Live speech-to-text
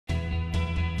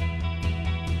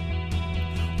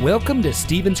Welcome to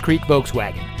Stevens Creek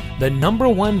Volkswagen, the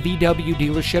 #1 VW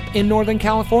dealership in Northern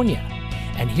California.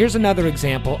 And here's another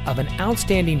example of an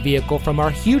outstanding vehicle from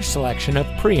our huge selection of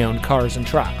pre-owned cars and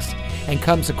trucks, and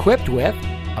comes equipped with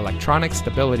electronic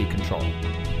stability control,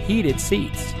 heated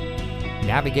seats,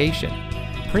 navigation,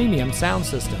 premium sound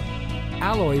system,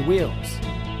 alloy wheels,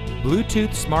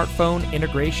 Bluetooth smartphone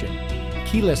integration,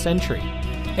 keyless entry,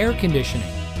 air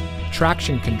conditioning,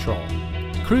 traction control,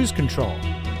 cruise control,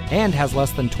 and has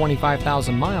less than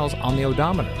 25,000 miles on the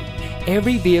odometer.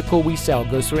 Every vehicle we sell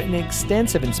goes through an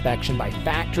extensive inspection by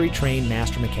factory-trained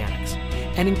master mechanics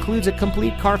and includes a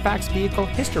complete Carfax vehicle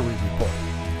history report.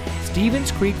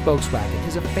 Stevens Creek Volkswagen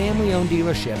is a family-owned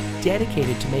dealership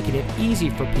dedicated to making it easy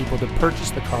for people to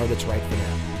purchase the car that's right for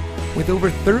them. With over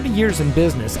 30 years in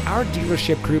business, our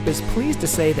dealership group is pleased to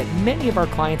say that many of our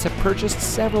clients have purchased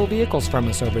several vehicles from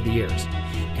us over the years.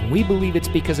 And we believe it's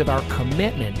because of our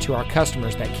commitment to our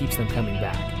customers that keeps them coming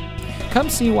back. Come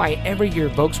see why every year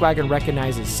Volkswagen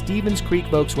recognizes Stevens Creek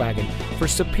Volkswagen for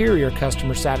superior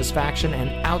customer satisfaction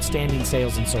and outstanding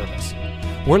sales and service.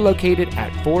 We're located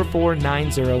at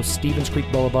 4490 Stevens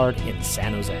Creek Boulevard in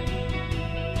San Jose.